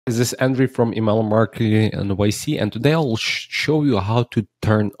This is Andrew from Email Marketing and YC, and today I'll show you how to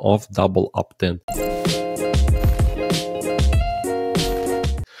turn off double opt-in.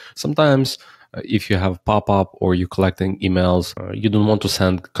 Sometimes if you have pop-up or you're collecting emails, you don't want to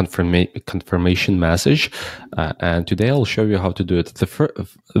send confirmation message, and today I'll show you how to do it.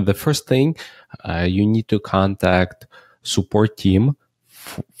 The first thing, you need to contact support team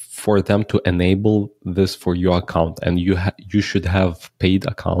for them to enable this for your account, and you should have paid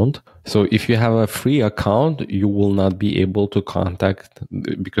account. So if you have a free account, you will not be able to contact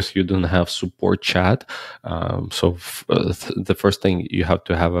because you don't have support chat. The first thing, you have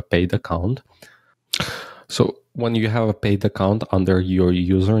to have a paid account. So when you have a paid account, under your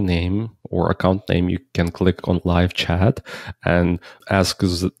username or account name, you can click on live chat and ask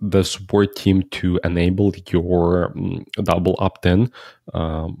the support team to enable your double opt-in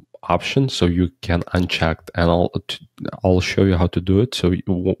option, so you can uncheck, and I'll show you how to do it. So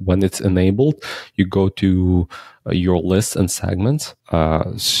when it's enabled, you go to your lists and segments.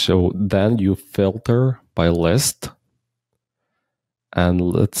 So then you filter by list, and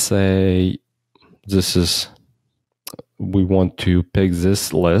let's say we want to pick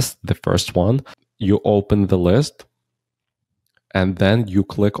this list, the first one. You open the list, and then you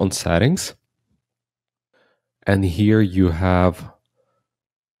click on settings, and here you have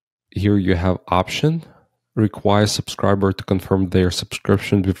option, require subscriber to confirm their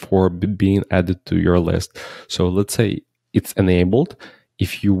subscription before being added to your list. So let's say it's enabled.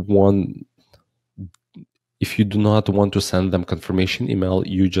 If you do not want to send them confirmation email,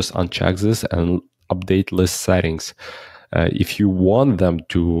 you just uncheck this and update list settings. If you want them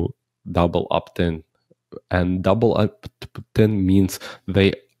to double opt-in, and double opt-in means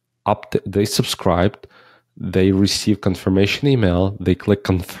they subscribed, they receive confirmation email, they click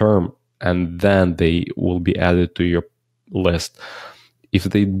confirm, and then they will be added to your list. If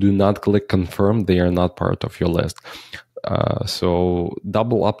they do not click confirm, they are not part of your list. So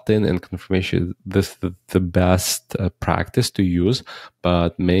double opt-in and confirmation, this is the best practice to use,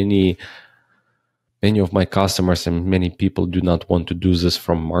 but many of my customers and many people do not want to do this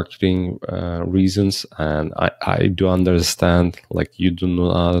from marketing reasons, and I do understand, like, you do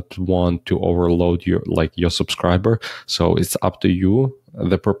not want to overload your subscriber, so it's up to you.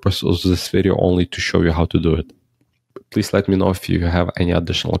 The purpose of this video only to show you how to do it. Please let me know if you have any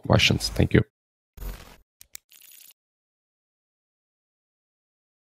additional questions. Thank you.